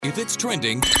If it's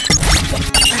trending,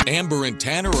 Amber and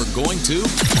Tanner are going to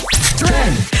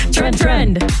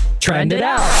Trend it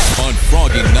out. on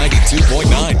Froggy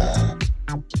 92.9.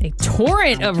 A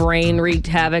torrent of rain wreaked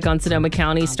havoc on Sonoma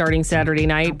County starting Saturday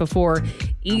night before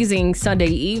easing Sunday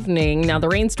evening. Now, the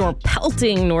rainstorm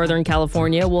pelting Northern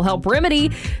California will help remedy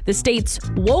the state's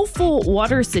woeful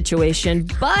water situation,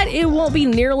 but it won't be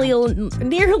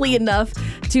nearly enough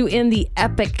to end the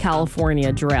epic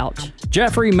California drought.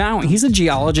 Jeffrey Mount, he's a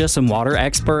geologist and water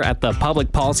expert at the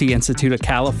Public Policy Institute of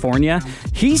California.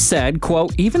 He said,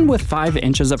 quote, even with 5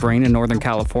 inches of rain in Northern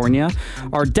California,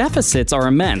 our deficits are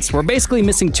immense. We're basically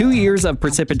missing 2 years of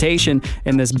precipitation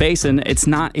in this basin. It's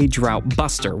not a drought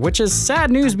buster, which is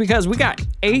sad news because we got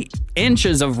 8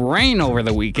 inches of rain over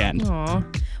the weekend. Aw.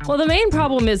 Well, the main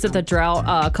problem is that the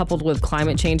drought, coupled with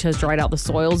climate change, has dried out the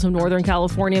soils of Northern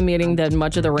California, meaning that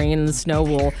much of the rain and the snow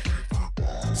will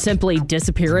simply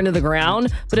disappear into the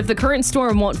ground. But if the current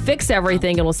storm won't fix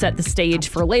everything, it will set the stage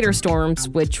for later storms,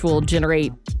 which will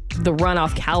generate the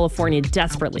runoff California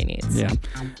desperately needs. Yeah.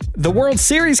 The World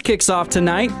Series kicks off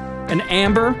tonight, and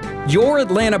Amber, your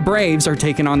Atlanta Braves are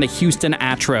taking on the Houston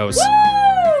Astros.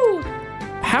 Woo!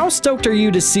 How stoked are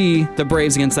you to see the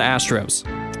Braves against the Astros?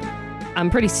 I'm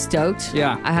pretty stoked.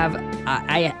 Yeah. I have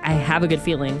a good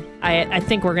feeling. I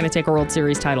think we're going to take a World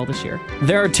Series title this year.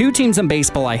 There are 2 teams in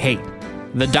baseball I hate.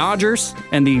 The Dodgers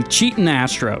and the cheating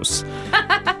Astros.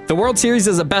 The World Series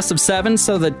is a best of 7,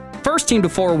 so the first team to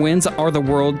 4 wins are the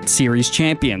World Series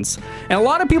champions. And a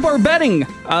lot of people are betting.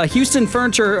 Houston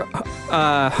Furniture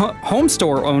home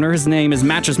store owner, his name is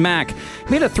Mattress Mac,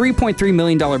 made a $3.3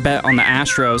 million bet on the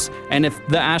Astros. And if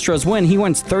the Astros win, he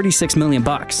wins $36 million.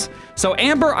 So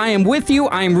Amber, I am with you.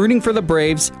 I am rooting for the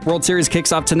Braves. World Series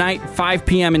kicks off tonight, 5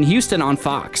 p.m. in Houston on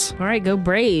Fox. All right, go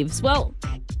Braves. Well,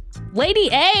 Lady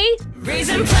A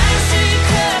Raising plastic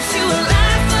cups to a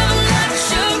life of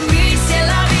luxury, c'est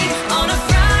la vie on a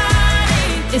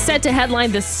Friday. is set to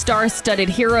headline the star-studded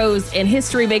Heroes and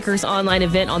History Makers online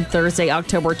event on Thursday,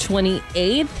 October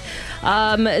 28th.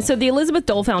 So the Elizabeth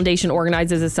Dole Foundation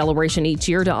organizes a celebration each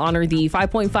year to honor the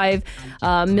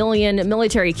 5.5 million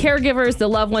military caregivers, the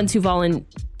loved ones who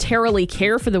voluntarily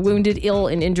care for the wounded, ill,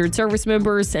 and injured service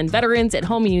members and veterans at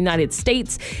home in the United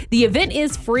States. The event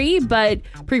is free, but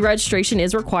pre-registration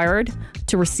is required.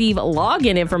 To receive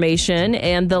login information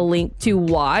and the link to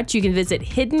watch, you can visit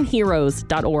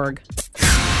hiddenheroes.org.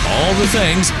 All the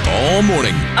things, all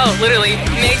morning. Oh, literally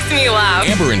makes me laugh.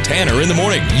 Amber and Tanner in the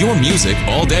morning. Your music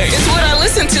all day. It's what I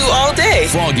listen to all day.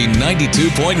 Froggy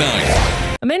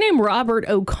 92.9. A man named Robert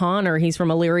O'Connor, he's from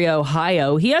Elyria,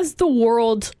 Ohio. He has the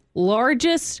world's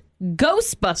largest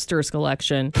Ghostbusters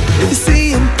collection. If you're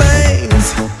seeing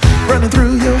things running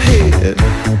through your head,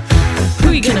 Who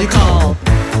are you gonna call?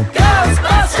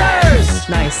 Ghostbusters!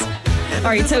 Nice. All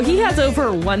right, so he has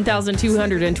over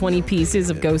 1,220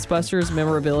 pieces of Ghostbusters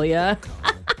memorabilia.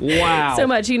 Wow. So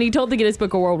much. And he told the Guinness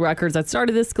Book of World Records, I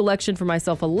started this collection for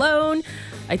myself alone.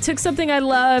 I took something I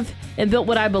love and built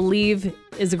what I believe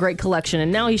is a great collection.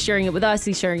 And now he's sharing it with us.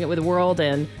 He's sharing it with the world.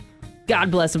 And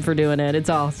God bless him for doing it. It's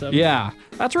awesome. Yeah,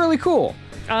 that's really cool.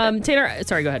 Tanner,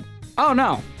 sorry, go ahead. Oh,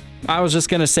 no. I was just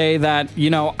going to say that,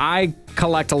 I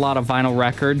collect a lot of vinyl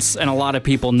records, and a lot of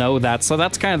people know that, so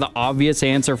that's kind of the obvious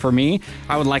answer for me.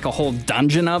 I would like a whole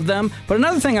dungeon of them. But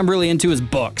another thing I'm really into is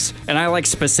books, and I like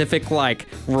specific,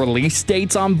 release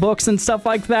dates on books and stuff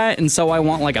like that, and so I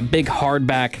want, a big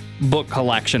hardback book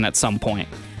collection at some point.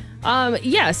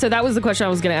 Yeah, so that was the question I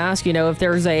was going to ask, if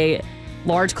there's a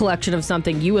large collection of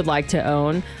something you would like to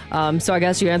own. So I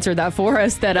guess you answered that for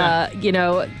us, that,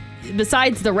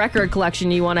 besides the record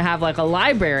collection, you want to have a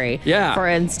library, for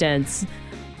instance,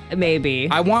 maybe.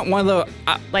 I want one of the...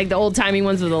 like the old-timey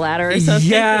ones with the ladder or something?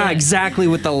 Yeah, exactly,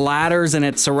 with the ladders and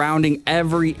it's surrounding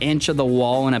every inch of the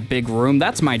wall in a big room.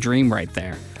 That's my dream right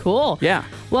there. Cool. Yeah.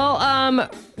 Well,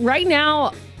 right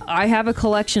now, I have a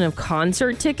collection of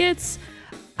concert tickets.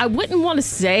 I don't want to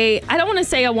say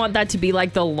I want that to be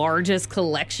the largest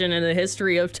collection in the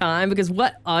history of time, because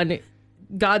what on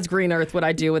God's green earth would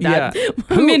I do with that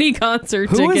mini concert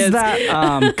tickets? Who is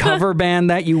that cover band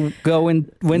that you go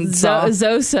and win?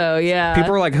 Zoso, yeah.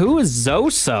 People are like, who is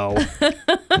Zoso?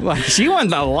 She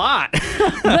won a lot.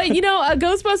 But, a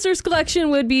Ghostbusters collection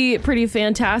would be pretty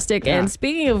fantastic. Yeah. And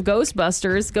speaking of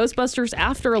Ghostbusters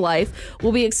Afterlife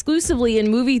will be exclusively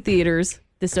in movie theaters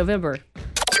this November.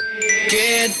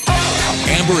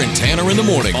 Amber and Tanner in the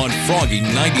morning on Froggy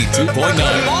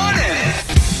 92.9.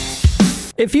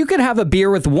 If you could have a beer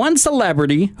with one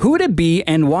celebrity, who would it be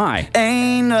and why?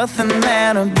 ain't nothing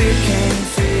that a beer can't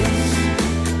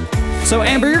fix. So,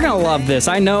 Amber, you're going to love this.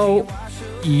 I know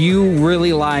you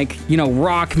really like,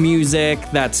 rock music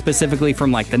that's specifically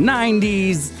from like the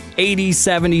 90s, 80s,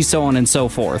 70s, so on and so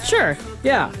forth. Sure.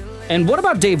 Yeah. And what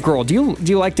about Dave Grohl? Do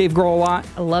you like Dave Grohl a lot?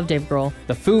 I love Dave Grohl.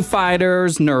 The Foo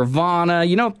Fighters, Nirvana,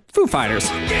 Foo Fighters.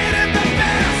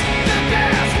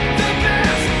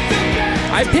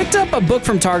 I picked up a book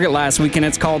from Target last week, and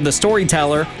it's called The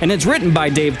Storyteller, and it's written by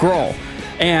Dave Grohl.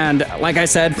 And like I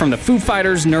said, from the Foo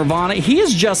Fighters, Nirvana, he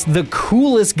is just the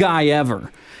coolest guy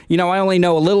ever. I only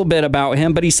know a little bit about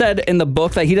him, but he said in the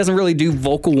book that he doesn't really do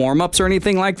vocal warm-ups or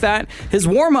anything like that. His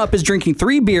warm-up is drinking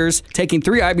 3 beers, taking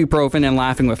 3 ibuprofen, and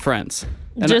laughing with friends.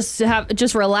 And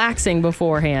just relaxing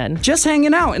beforehand. Just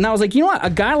hanging out. And I was like, you know what? A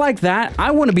guy like that,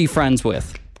 I want to be friends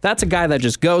with. That's a guy that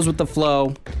just goes with the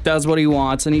flow, does what he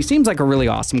wants, and he seems like a really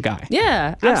awesome guy.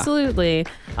 Yeah, absolutely.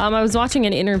 I was watching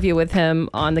an interview with him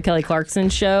on the Kelly Clarkson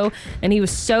show, and he was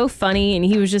so funny, and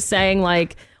he was just saying,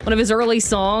 like, one of his early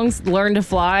songs, Learn to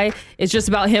Fly, is just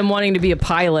about him wanting to be a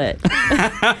pilot.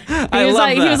 He was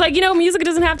like, music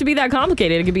doesn't have to be that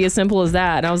complicated. It could be as simple as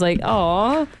that. And I was like,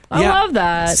 oh, I love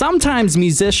that. Sometimes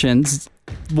musicians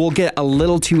will get a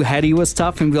little too heady with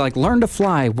stuff and be like, Learn to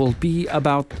Fly will be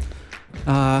about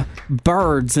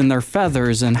birds and their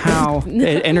feathers and how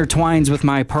it intertwines with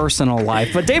my personal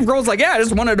life. But Dave Grohl's like, I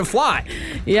just wanted to fly.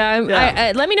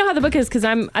 Yeah. Let me know how the book is, because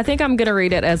I think I'm gonna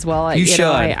read it as well. You should.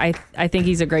 I think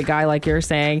he's a great guy, like you're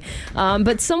saying.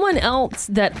 But someone else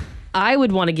that I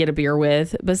would want to get a beer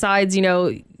with, besides,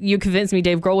 you convinced me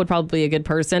Dave Grohl would probably be a good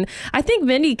person. I think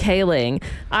Mindy Kaling.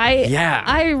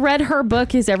 I read her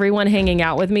book, Is Everyone Hanging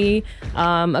Out With Me,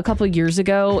 a couple of years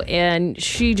ago, and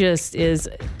she's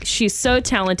so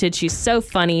talented, she's so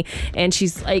funny, and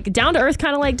she's like down to earth,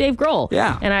 kind of like Dave Grohl.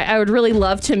 Yeah. And I would really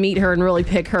love to meet her and really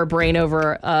pick her brain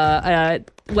over a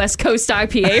West Coast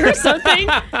IPA or something.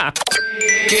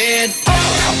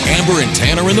 Amber and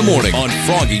Tanner in the morning on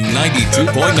Froggy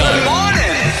 92.9.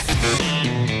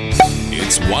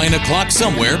 It's wine o'clock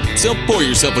somewhere, so pour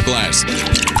yourself a glass.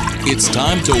 It's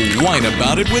time to whine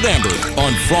about it with Amber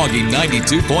on Froggy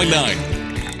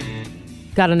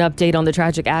 92.9. Got an update on the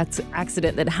tragic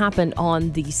accident that happened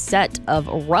on the set of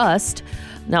Rust.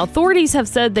 Now, authorities have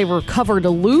said they recovered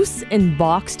loose and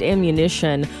boxed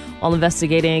ammunition while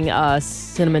investigating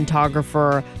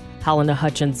cinematographer Helena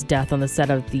Hutchins' death on the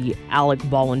set of the Alec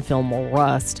Baldwin film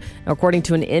Rust. Now, according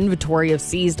to an inventory of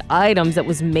seized items that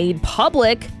was made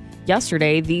public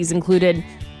yesterday, these included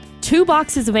 2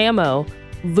 boxes of ammo,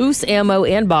 loose ammo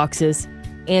and boxes,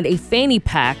 and a fanny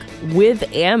pack with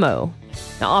ammo.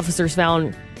 Now, officers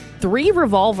found 3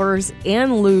 revolvers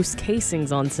and loose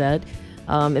casings on set.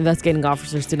 Investigating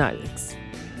officers did not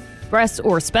express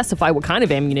or specify what kind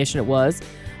of ammunition it was,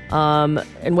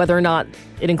 and whether or not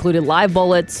it included live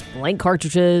bullets, blank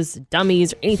cartridges,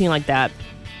 dummies, or anything like that.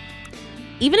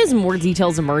 Even as more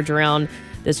details emerge around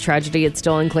this tragedy, it's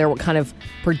still unclear what kind of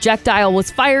projectile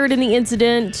was fired in the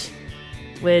incident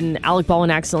when Alec Baldwin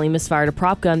accidentally misfired a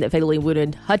prop gun that fatally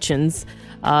wounded Hutchins.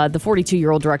 The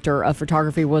 42-year-old director of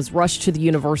photography was rushed to the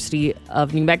University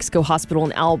of New Mexico Hospital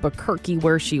in Albuquerque,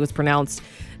 where she was pronounced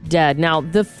dead. Now,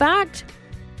 the fact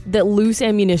that loose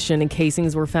ammunition and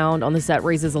casings were found on the set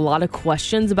raises a lot of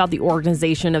questions about the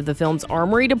organization of the film's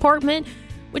armory department,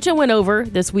 which I went over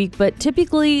this week, but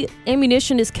typically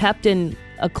ammunition is kept in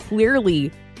a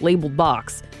clearly labeled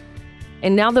box.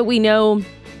 And now that we know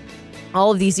all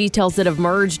of these details that have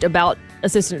emerged about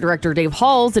Assistant Director Dave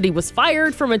Halls, that he was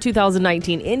fired from a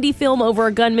 2019 indie film over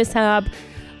a gun mishap,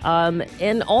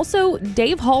 and also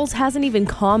Dave Halls hasn't even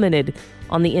commented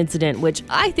on the incident, which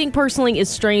I think personally is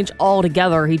strange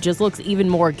altogether. He just looks even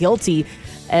more guilty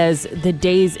as the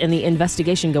days and the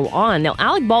investigation go on. Now,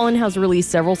 Alec Baldwin has released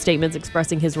several statements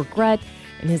expressing his regret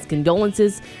and his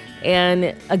condolences.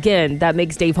 And again, that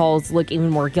makes Dave Halls look even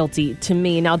more guilty to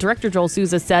me. Now, director Joel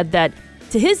Souza said that,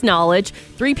 to his knowledge,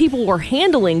 3 people were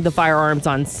handling the firearms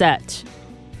on set: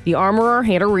 the armorer,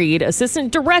 Hannah Reed,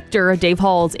 assistant director Dave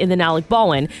Halls, and then Alec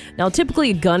Baldwin. Now,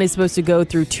 typically a gun is supposed to go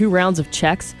through 2 rounds of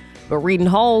checks, but Reed and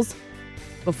Halls,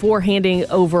 before handing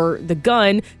over the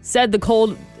gun, said the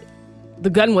gun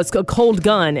was a cold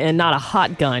gun and not a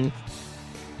hot gun.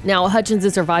 Now, Hutchins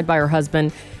is survived by her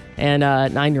husband and a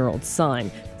 9-year-old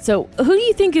son. So who do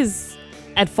you think is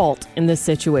at fault in this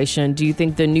situation? Do you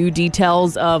think the new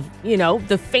details of,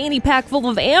 the fanny pack full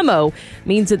of ammo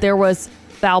means that there was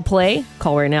foul play?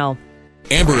 Call right now.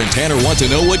 Amber and Tanner want to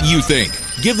know what you think.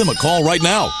 Give them a call right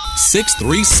now.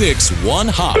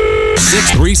 636-1HOP.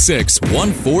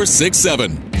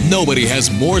 636-1467. Nobody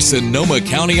has more Sonoma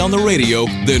County on the radio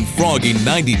than Froggy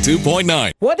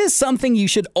 92.9. What is something you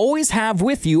should always have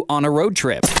with you on a road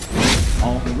trip?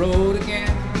 On the road again.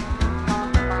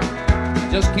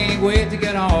 Just can't wait to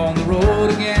get on the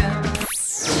road again.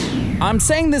 I'm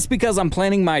saying this because I'm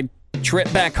planning my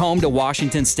trip back home to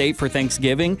Washington State for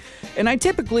Thanksgiving, and I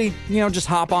typically, just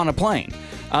hop on a plane.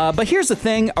 But here's the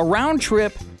thing, a round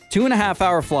trip,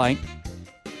 2.5-hour flight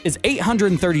is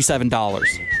 $837.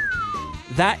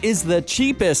 That is the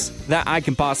cheapest that I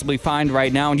can possibly find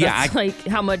right now. And That's like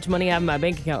how much money I have in my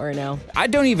bank account right now. I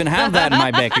don't even have that in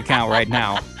my bank account right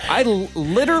now. I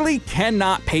literally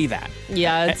cannot pay that.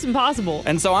 Yeah, it's impossible.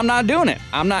 And so I'm not doing it.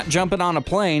 I'm not jumping on a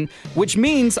plane, which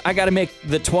means I got to make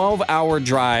the 12-hour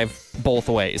drive both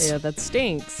ways. Yeah, that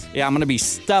stinks. Yeah, I'm going to be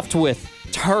stuffed with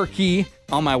turkey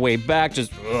on my way back,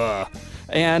 just ugh.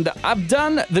 And I've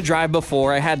done the drive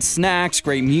before. I had snacks,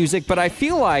 great music, but I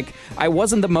feel like I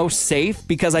wasn't the most safe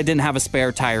because I didn't have a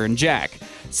spare tire and jack.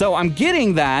 So I'm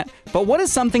getting that, but what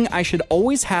is something I should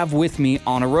always have with me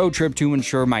on a road trip to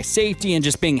ensure my safety and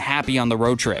just being happy on the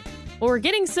road trip? Well, we're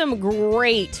getting some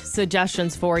great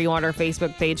suggestions for you on our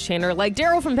Facebook page, Tanner, like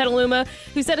Daryl from Petaluma,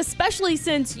 who said, especially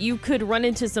since you could run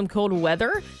into some cold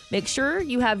weather, make sure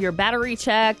you have your battery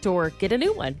checked or get a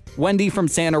new one. Wendy from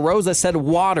Santa Rosa said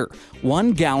water,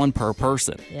 1 gallon per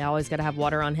person. Yeah, always got to have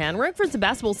water on hand. Rick from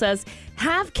Sebastopol says,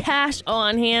 have cash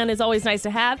on hand is always nice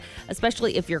to have,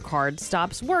 especially if your card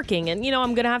stops working. And,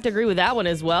 I'm going to have to agree with that one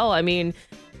as well. I mean,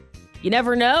 you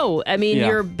never know. I mean,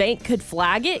 your bank could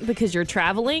flag it because you're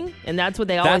traveling, and that's what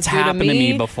they always do to me. That's happened to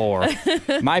me before.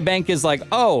 My bank is like,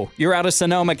 oh, you're out of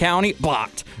Sonoma County?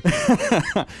 Blocked.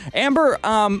 Amber,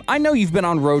 I know you've been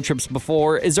on road trips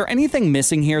before. Is there anything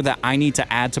missing here that I need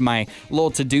to add to my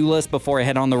little to-do list before I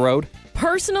head on the road?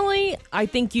 Personally, I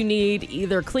think you need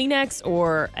either Kleenex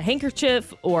or a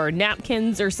handkerchief or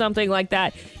napkins or something like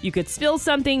that. You could spill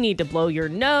something, need to blow your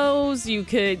nose, you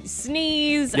could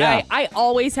sneeze. Yeah. I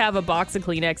always have a box of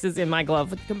Kleenexes in my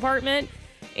glove compartment,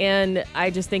 and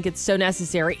I just think it's so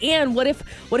necessary. And what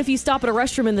if you stop at a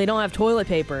restroom and they don't have toilet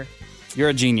paper? You're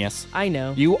a genius. I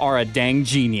know. You are a dang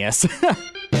genius.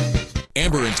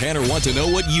 Amber and Tanner want to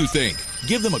know what you think.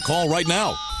 Give them a call right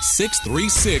now.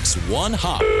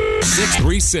 636-1HOP.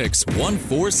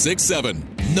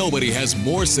 636-1467. Nobody has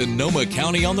more Sonoma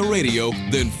County on the radio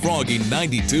than Froggy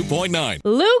 92.9.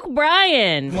 Luke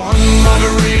Bryan. 1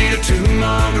 margarita, 2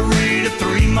 margarita,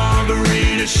 3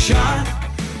 margarita shot.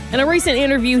 In a recent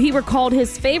interview, he recalled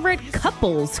his favorite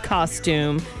couple's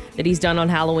costume that he's done on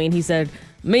Halloween. He said,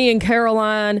 me and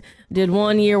Caroline did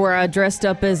one year where I dressed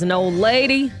up as an old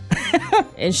lady,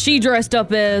 and she dressed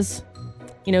up as,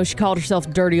 she called herself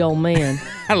Dirty Old Man.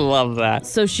 I love that.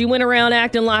 So she went around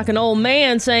acting like an old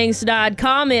man, saying snide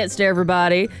comments to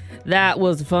everybody. That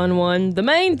was a fun one. The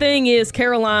main thing is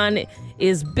Caroline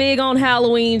is big on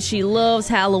Halloween. She loves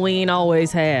Halloween,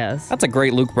 always has. That's a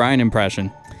great Luke Bryan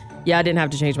impression. Yeah, I didn't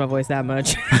have to change my voice that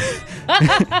much.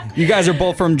 You guys are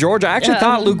both from Georgia. I actually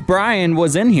thought Luke Bryan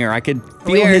was in here. I could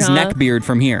feel Weird, his huh? neck beard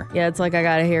from here. Yeah, it's like I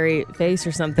got a hairy face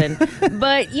or something.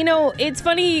 But, it's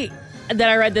funny that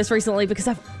I read this recently because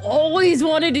I've always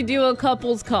wanted to do a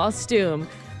couple's costume.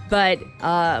 But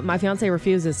my fiance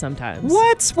refuses sometimes.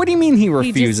 What? What do you mean he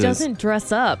refuses? He just doesn't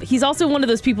dress up. He's also one of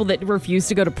those people that refuse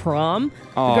to go to prom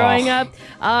growing up.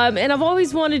 And I've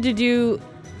always wanted to do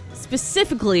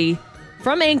specifically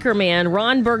from Anchorman,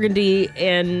 Ron Burgundy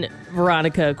and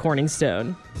Veronica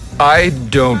Corningstone. I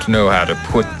don't know how to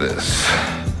put this,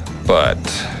 but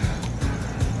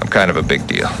I'm kind of a big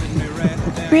deal.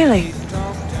 Really?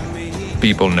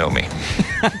 People know me.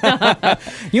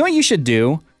 You know what you should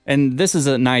do? And this is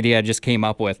an idea I just came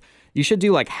up with. You should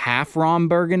do like half Ron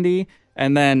Burgundy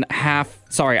and then half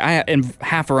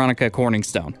Veronica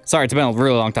Corningstone. Sorry, it's been a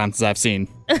really long time since I've seen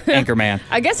Anchorman.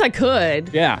 I guess I could.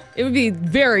 Yeah. It would be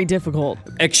very difficult.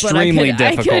 Extremely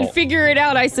difficult. I could figure it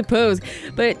out, I suppose.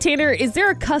 But Tanner, is there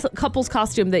a couple's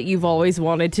costume that you've always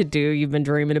wanted to do? You've been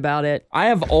dreaming about it? I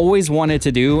have always wanted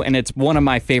to do, and it's one of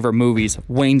my favorite movies,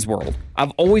 Wayne's World.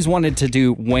 I've always wanted to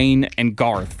do Wayne and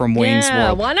Garth from Wayne's World.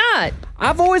 Yeah, why not?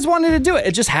 I've always wanted to do it.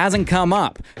 It just hasn't come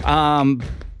up.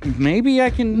 Maybe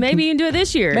I can... Maybe you can do it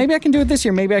this year. Maybe I can do it this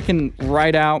year. Maybe I can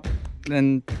write out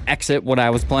and exit what I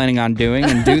was planning on doing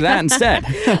and do that instead.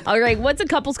 All right, what's a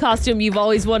couple's costume you've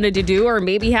always wanted to do or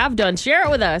maybe have done? Share it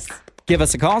with us. Give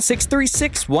us a call,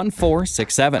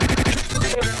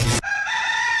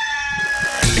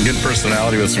 636-1467. Good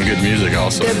personality with some good music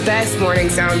also. The best morning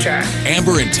soundtrack.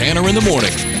 Amber and Tanner in the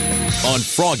morning on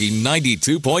Froggy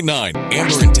 92.9.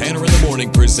 Amber and Tanner in the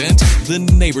morning present The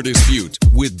Neighbor Dispute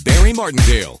with Barry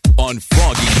Martindale on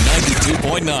Froggy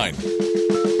 92.9.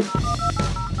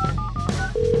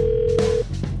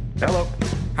 Hello.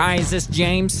 Hi, is this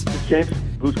James? James.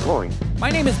 Who's calling? My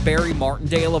name is Barry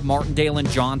Martindale of Martindale and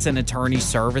Johnson Attorney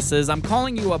Services. I'm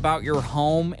calling you about your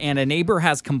home, and a neighbor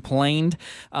has complained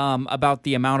about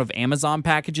the amount of Amazon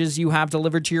packages you have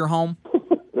delivered to your home.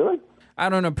 Really? I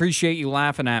don't appreciate you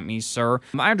laughing at me, sir.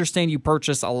 I understand you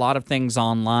purchase a lot of things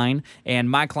online, and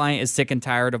my client is sick and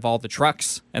tired of all the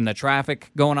trucks and the traffic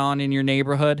going on in your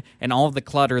neighborhood and all of the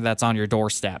clutter that's on your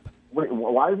doorstep. Wait,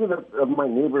 why is it of my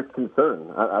neighbor's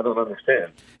concern? I don't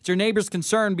understand. It's your neighbor's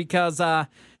concern because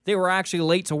they were actually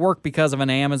late to work because of an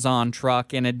Amazon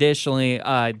truck, and additionally,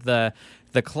 the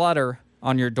clutter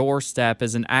on your doorstep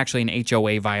is actually an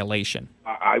HOA violation.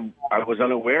 I was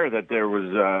unaware that there was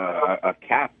a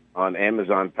cap on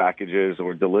Amazon packages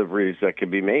or deliveries that can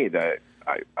be made. I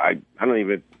don't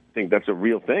even think that's a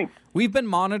real thing. We've been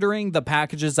monitoring the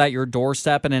packages at your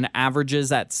doorstep, and it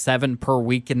averages at 7 per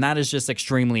week, and that is just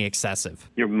extremely excessive.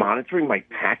 You're monitoring my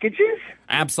packages?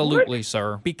 Absolutely, What?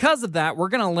 sir. Because of that, we're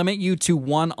going to limit you to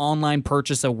one online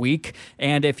purchase a week,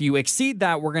 and if you exceed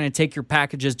that, we're going to take your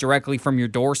packages directly from your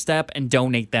doorstep and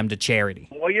donate them to charity.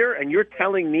 Lawyer, and you're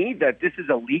telling me that this is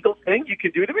a legal thing you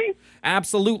can do to me?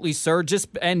 Absolutely, sir.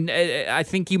 I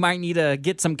think you might need to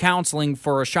get some counseling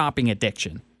for a shopping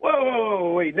addiction.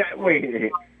 Whoa, wait.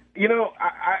 You know,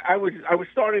 I was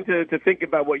starting to think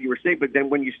about what you were saying, but then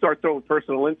when you start throwing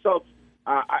personal insults,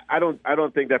 I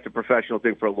don't think that's a professional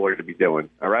thing for a lawyer to be doing.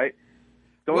 All right,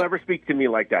 don't ever speak to me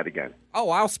like that again. Oh,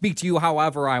 I'll speak to you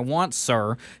however I want,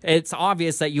 sir. It's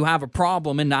obvious that you have a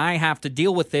problem, and I have to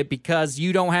deal with it because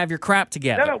you don't have your crap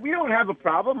together. No, we don't have a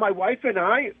problem. My wife and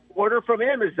I order from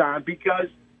Amazon because,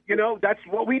 you know, that's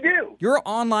what we do. Your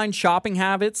online shopping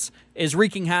habits is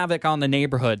wreaking havoc on the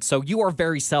neighborhood, so you are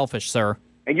very selfish, sir.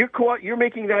 And you're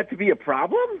making that to be a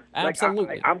problem?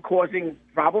 Absolutely. Like I'm causing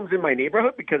problems in my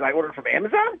neighborhood because I order from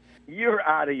Amazon? You're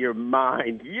out of your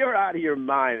mind. You're out of your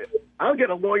mind. I'll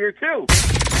get a lawyer, too.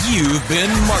 You've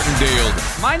been Martindale.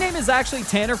 My name is actually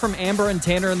Tanner from Amber and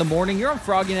Tanner in the Morning. You're on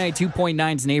Froggy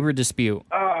 92.9's Neighbor Dispute.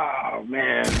 Oh,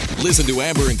 man. Listen to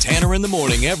Amber and Tanner in the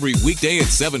Morning every weekday at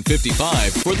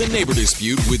 7:55 for the Neighbor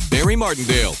Dispute with Barry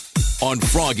Martindale on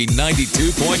Froggy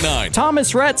 92.9.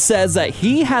 Thomas Rhett says that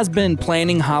he has been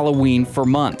planning Halloween for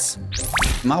months.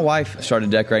 My wife started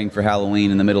decorating for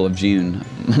Halloween in the middle of June.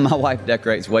 My wife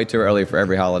decorates way too early for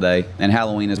every holiday, and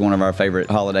Halloween is one of our favorite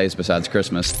holidays besides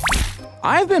Christmas.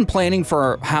 I've been planning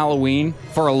for Halloween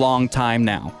for a long time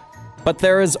now, but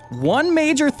there is one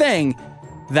major thing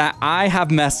that I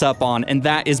have messed up on, and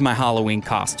that is my Halloween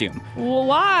costume. Well,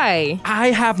 why?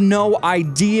 I have no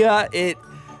idea. It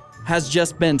has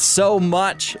just been so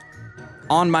much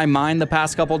on my mind the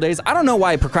past couple of days. I don't know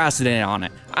why I procrastinated on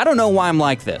it. I don't know why I'm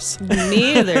like this.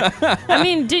 Me either. I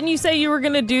mean, didn't you say you were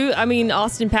going to do,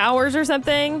 Austin Powers or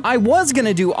something? I was going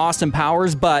to do Austin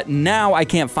Powers, but now I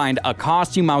can't find a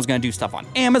costume. I was going to do stuff on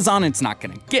Amazon. It's not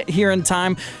going to get here in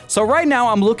time. So right now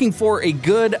I'm looking for a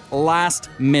good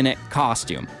last-minute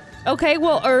costume. Okay,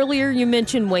 well, earlier you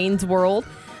mentioned Wayne's World,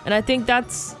 and I think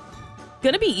that's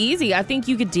going to be easy. I think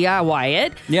you could DIY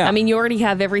it. Yeah. I mean, you already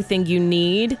have everything you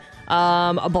need.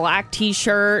 A black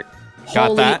t-shirt.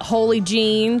 Got that. Holy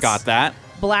jeans. Got that.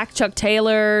 Black Chuck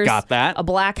Taylors. Got that. A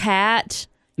black hat.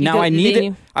 Now I need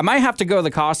it. I might have to go to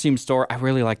the costume store. I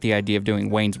really like the idea of doing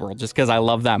Wayne's World just because I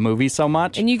love that movie so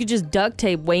much. And you could just duct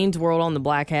tape Wayne's World on the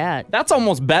black hat. That's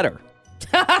almost better.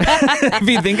 If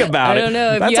you think about it. I don't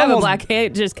know. If That's you have almost, a black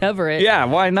hat, just cover it. Yeah,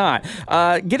 why not?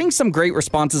 Getting some great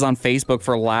responses on Facebook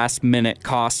for last-minute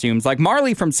costumes. Like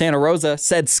Marley from Santa Rosa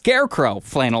said scarecrow,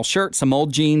 flannel shirt, some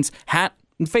old jeans, hat,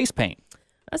 and face paint.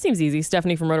 That seems easy.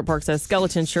 Stephanie from Roder Park says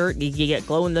skeleton shirt. You get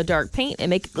glow-in-the-dark paint and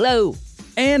make it glow.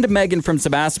 And Megan from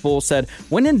Sebastopol said,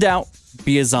 when in doubt,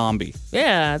 be a zombie.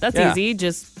 Yeah, that's easy.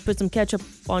 Just put some ketchup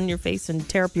on your face and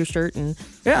tear up your shirt and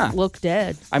look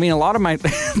dead. I mean, a lot of my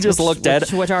just look dead.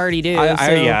 Which I already do.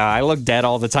 I look dead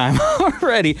all the time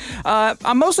already.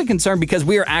 I'm mostly concerned because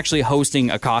we are actually hosting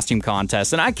a costume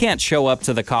contest, and I can't show up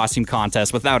to the costume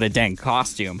contest without a dang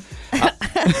costume.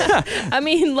 I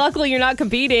mean, luckily you're not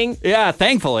competing. Yeah,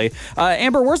 thankfully.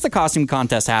 Amber, where's the costume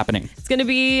contest happening? It's going to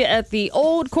be at the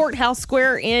Old Courthouse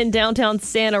Square in downtown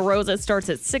Santa Rosa. It starts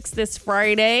at 6 this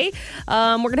Friday.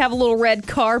 We're going to have a little red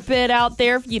carpet out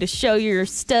there for you to show your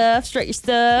stuff, strut your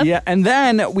stuff. Yeah, and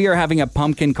then we are having a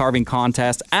pumpkin carving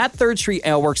contest at 3rd Street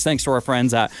Aleworks thanks to our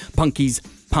friends at Punky's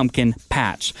Pumpkin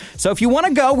Patch. So if you want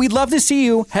to go, we'd love to see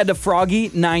you. Head to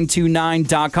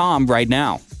froggy929.com right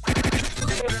now.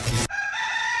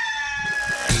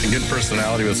 And good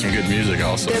personality with some good music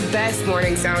also. The best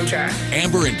morning soundtrack.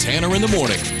 Amber and Tanner in the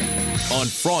Morning on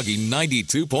Froggy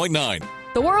 92.9.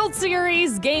 The World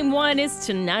Series Game 1 is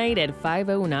tonight at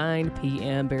 5:09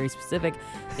 p.m. Very specific.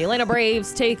 The Atlanta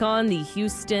Braves take on the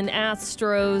Houston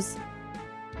Astros.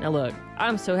 Now look,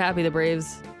 I'm so happy the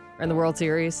Braves are in the World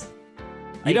Series.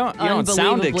 You don't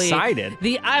sound excited.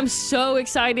 I'm so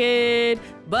excited,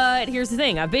 but here's the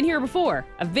thing. I've been here before,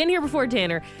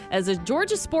 Tanner. As a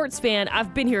Georgia sports fan,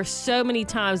 I've been here so many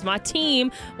times. My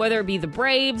team, whether it be the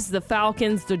Braves, the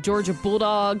Falcons, the Georgia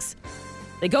Bulldogs,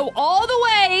 they go all the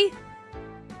way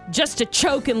just to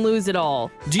choke and lose it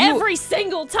all. Every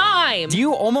single time. Do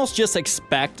you almost just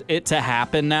expect it to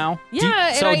happen now?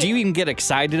 Yeah. Do you even get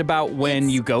excited about when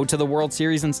you go to the World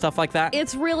Series and stuff like that?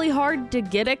 It's really hard to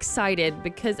get excited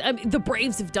because the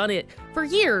Braves have done it for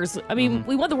years. I mean,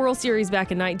 we won the World Series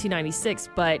back in 1996,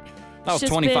 but... That was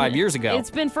 25 years ago. It's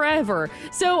been forever.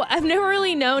 So I've never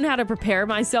really known how to prepare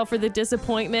myself for the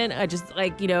disappointment. I just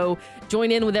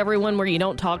join in with everyone where you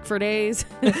don't talk for days.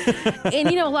 And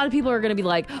a lot of people are going to be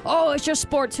like, oh, it's just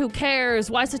sports. Who cares?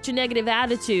 Why such a negative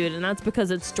attitude? And that's because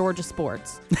it's Georgia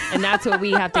sports. And that's what we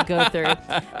have to go through.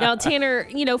 Now, Tanner,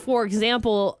 for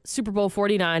example, Super Bowl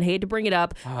 49, hate to bring it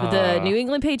up, but the New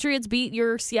England Patriots beat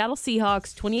your Seattle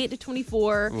Seahawks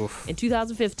 28-24 in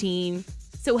 2015.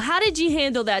 So how did you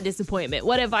handle that disappointment?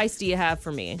 What advice do you have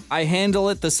for me? I handle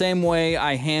it the same way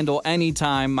I handle any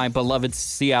time my beloved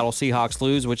Seattle Seahawks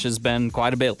lose, which has been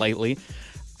quite a bit lately.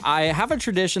 I have a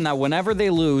tradition that whenever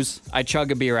they lose, I chug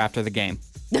a beer after the game.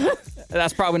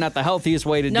 That's probably not the healthiest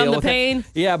way to deal with pain. it.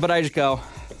 Yeah, but I just go,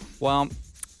 well,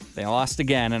 they lost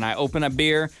again. And I open a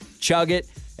beer, chug it,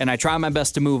 and I try my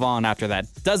best to move on after that.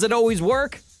 Does it always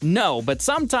work? No, but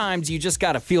sometimes you just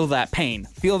got to feel that pain,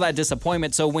 feel that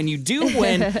disappointment. So when you do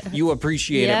win, you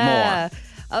appreciate it more.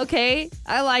 Okay,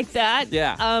 I like that.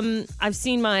 Yeah. I've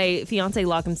seen my fiance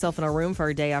lock himself in a room for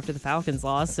a day after the Falcons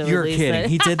lost. So You're kidding.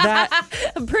 He did that?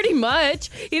 Pretty much.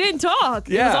 He didn't talk.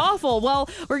 Yeah. It was awful. Well,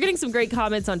 we're getting some great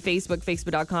comments on Facebook,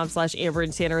 facebook.com/Amber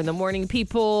and Tanner in the morning.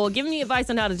 People giving me advice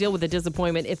on how to deal with the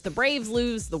disappointment if the Braves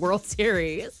lose the World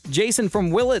Series. Jason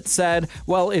from Willett said,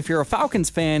 well, if you're a Falcons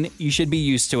fan, you should be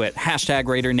used to it. #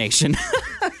 Raider Nation.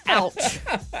 Ouch.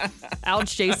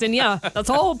 Ouch, Jason. Yeah, that's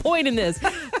the whole point in this.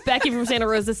 Becky from Santa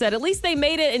Rosa said, at least they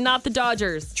made it and not the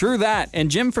Dodgers. True that.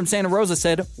 And Jim from Santa Rosa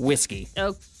said, whiskey.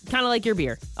 Oh, kind of like your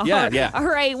beer. Yeah. All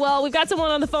right, well, we've got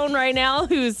someone on the phone right now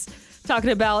who's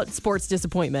talking about sports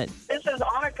disappointment. This is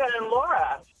Annika and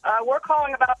Laura. We're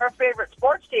calling about our favorite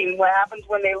sports team, what happens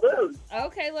when they lose.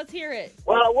 Okay, let's hear it.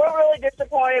 Well, we're really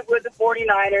disappointed with the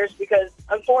 49ers because,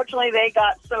 unfortunately, they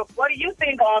got so... What do you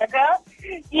think, Annika?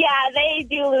 Yeah, they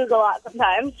do lose a lot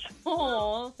sometimes.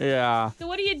 Aww. Yeah. So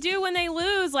what do you do when they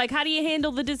lose? Like, how do you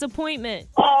handle the disappointment?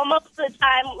 Oh, most of the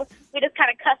time, we just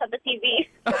kind of cuss at the TV.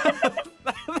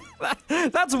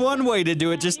 That's one way to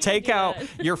do it. Just take out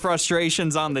your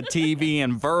frustrations on the TV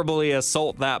and verbally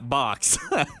assault that box.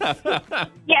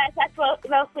 Yes, that's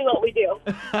mostly what we do.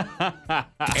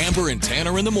 Amber and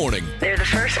Tanner in the morning They're the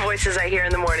first voices I hear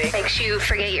in the morning. Makes you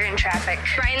forget you're in traffic.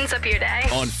 Brightens up your day.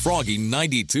 on Froggy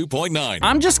 92.9.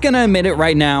 I'm just going to admit it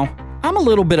right now. I'm a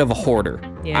little bit of a hoarder.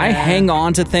 Yeah. I hang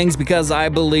on to things because I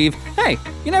believe, hey,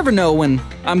 you never know when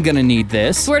I'm going to need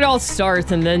this. That's where it all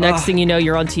starts, and the next thing you know,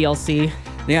 you're on TLC.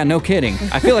 Yeah, no kidding.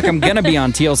 I feel like I'm going to be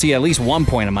on TLC at least one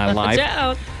point in my life. Watch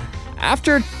out.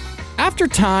 After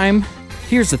time,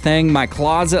 here's the thing. My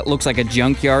closet looks like a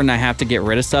junkyard, and I have to get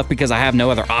rid of stuff because I have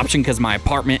no other option because my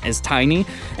apartment is tiny.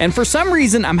 And for some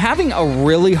reason, I'm having a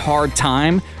really hard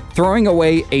time throwing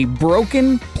away a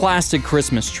broken plastic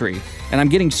Christmas tree. And I'm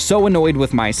getting so annoyed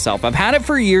with myself. I've had it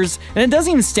for years, and it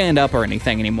doesn't even stand up or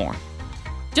anything anymore.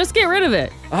 Just get rid of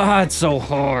it. It's so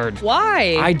hard.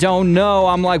 Why? I don't know.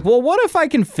 I'm like, well, what if I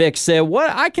can fix it?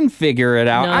 I can figure it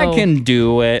out. No. I can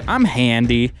do it. I'm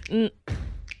handy.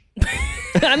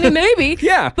 I mean, maybe.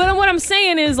 Yeah. But what I'm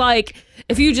saying is, like,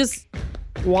 if you just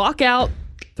walk out,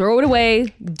 throw it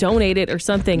away, donate it or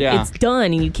something, Yeah. it's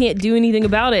done and you can't do anything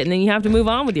about it, and then you have to move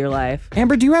on with your life.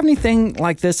 Amber, do you have anything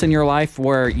like this in your life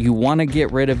where you want to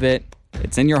get rid of it?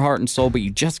 It's in your heart and soul, but you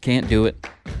just can't do it?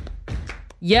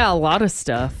 Yeah, a lot of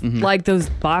stuff. Like those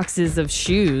boxes of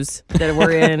shoes that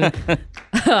were in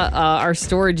our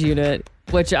storage unit,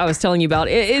 which I was telling you about.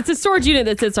 It's a storage unit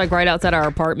that sits like right outside our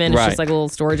apartment. It's Right. just like a little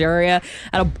storage area.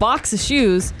 And a box of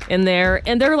shoes in there.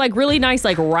 And they're like really nice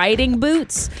like riding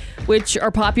boots, which are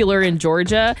popular in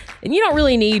Georgia. And you don't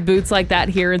really need boots like that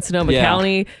here in Sonoma Yeah.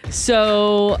 County.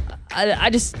 So I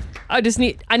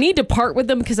need to part with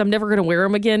them because I'm never going to wear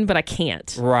them again, but I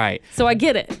can't. Right. So I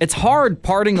get it. It's hard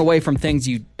parting away from things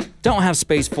you don't have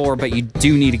space for, but you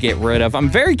do need to get rid of. I'm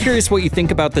very curious what you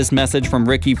think about this message from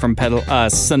Ricky from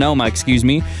Sonoma,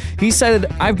 He said,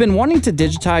 I've been wanting to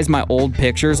digitize my old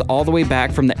pictures all the way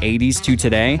back from the 80s to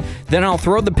today. Then I'll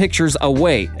throw the pictures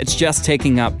away. It's just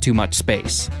taking up too much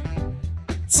space.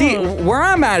 See, where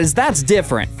I'm at is that's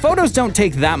different. Photos don't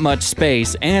take that much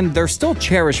space, and they're still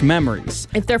cherished memories.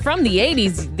 If they're from the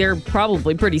 80s, they're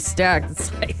probably pretty stacked.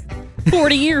 It's like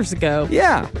 40 years ago.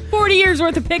 Yeah. 40 years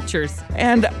worth of pictures.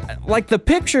 And like the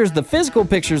pictures, the physical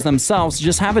pictures themselves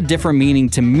just have a different meaning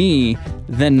to me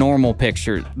than normal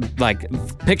pictures, like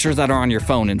pictures that are on your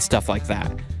phone and stuff like that.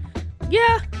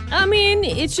 Yeah, I mean,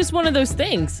 it's just one of those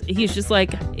things. He's just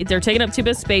like, they're taking up too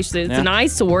much space. It's an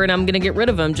eyesore, and I'm going to get rid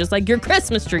of them, just like your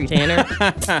Christmas tree, Tanner.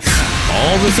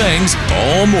 All the things,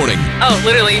 all morning. Oh,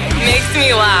 literally makes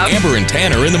me laugh. Amber and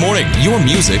Tanner in the morning. Your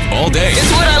music all day.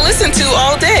 It's what I listen to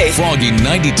all day. Froggy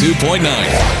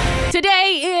 92.9.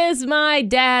 Today is my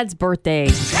dad's birthday.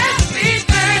 Happy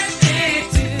birthday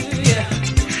to you.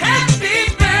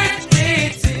 Happy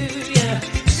birthday to you.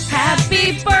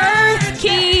 Happy birthday,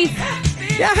 Keith.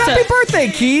 Yeah, happy birthday,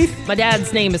 Keith. My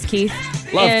dad's name is Keith.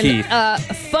 Love Keith.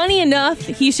 Funny enough,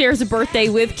 he shares a birthday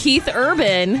with Keith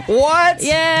Urban. What?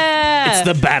 Yeah. It's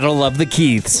the battle of the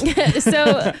Keiths.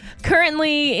 So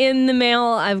currently in the mail,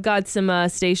 I've got some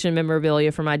station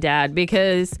memorabilia for my dad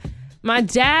because my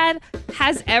dad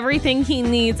has everything he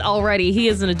needs already. He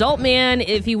is an adult man.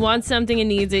 If he wants something and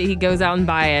needs it, he goes out and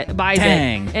buys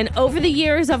Dang. it. And over the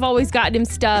years, I've always gotten him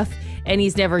stuff and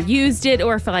he's never used it.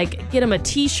 Or if I get him a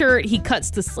t-shirt, he cuts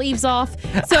the sleeves off.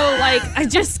 So I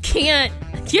just can't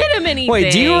get him anything.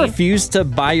 Wait, do you refuse to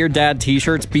buy your dad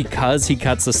t-shirts because he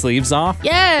cuts the sleeves off?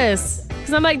 Yes.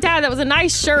 Because I'm like, Dad, that was a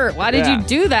nice shirt. Why did you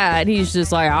do that? And he's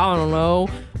just like, I don't know.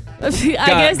 I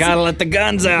guess gotta let the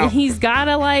guns out. He's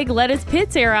gotta let his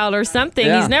pits air out or something.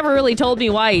 Yeah. He's never really told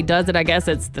me why he does it. I guess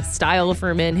it's the style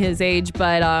for men his age.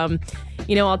 But I'll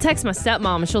text my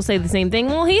stepmom and she'll say the same thing.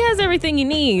 Well, he has everything he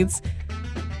needs.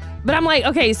 But I'm like,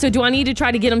 okay, so do I need to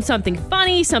try to get him something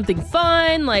funny, something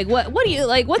fun? Like what do you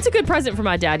like? What's a good present for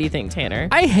my dad, do you think, Tanner?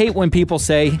 I hate when people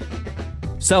say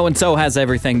so-and-so has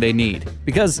everything they need,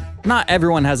 because not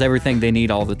everyone has everything they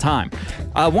need all the time.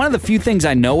 One of the few things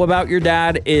I know about your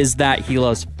dad is that he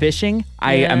loves fishing.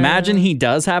 I imagine he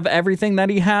does have everything that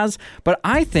he has, but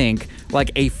I think like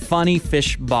a funny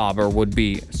fish bobber would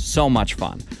be so much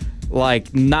fun.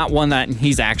 Like not one that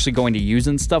he's actually going to use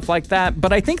and stuff like that,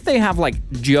 but I think they have like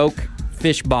joke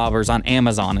fish bobbers on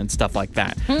Amazon and stuff like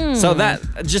that. So that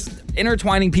just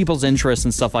intertwining people's interests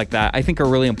and stuff like that, I think are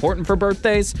really important for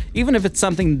birthdays, even if it's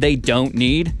something they don't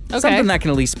need. Something that can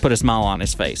at least put a smile on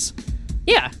his face.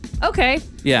 Yeah. Okay.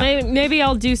 Yeah. Maybe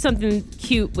I'll do something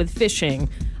cute with fishing.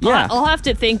 Yeah. I'll have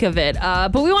to think of it.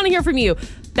 But we want to hear from you.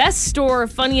 Best store,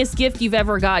 funniest gift you've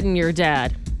ever gotten your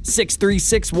dad.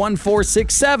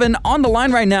 636-1467. On the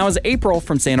line right now is April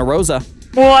from Santa Rosa.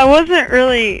 Well, I wasn't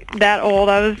really that old.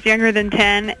 I was younger than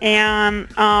 10, and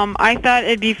I thought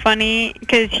it'd be funny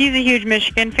because he's a huge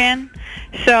Michigan fan.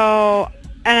 So,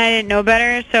 and I didn't know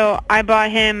better, so I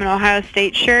bought him an Ohio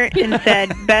State shirt and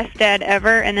said, best dad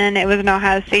ever, and then it was an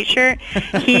Ohio State shirt.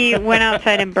 He went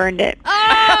outside and burned it.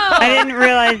 Oh! I didn't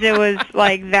realize it was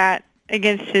like that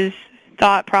against his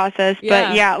thought process,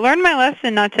 but yeah, learned my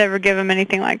lesson not to ever give him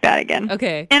anything like that again.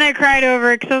 Okay. And I cried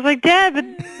over it because I was like, Dad, but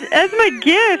that's my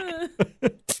gift.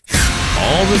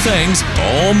 All the things,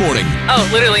 all morning. Oh,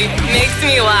 literally makes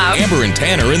me laugh. Amber and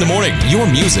Tanner in the morning. Your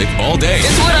music all day.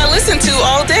 It's what I listen to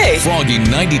all day. Froggy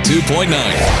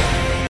 92.9.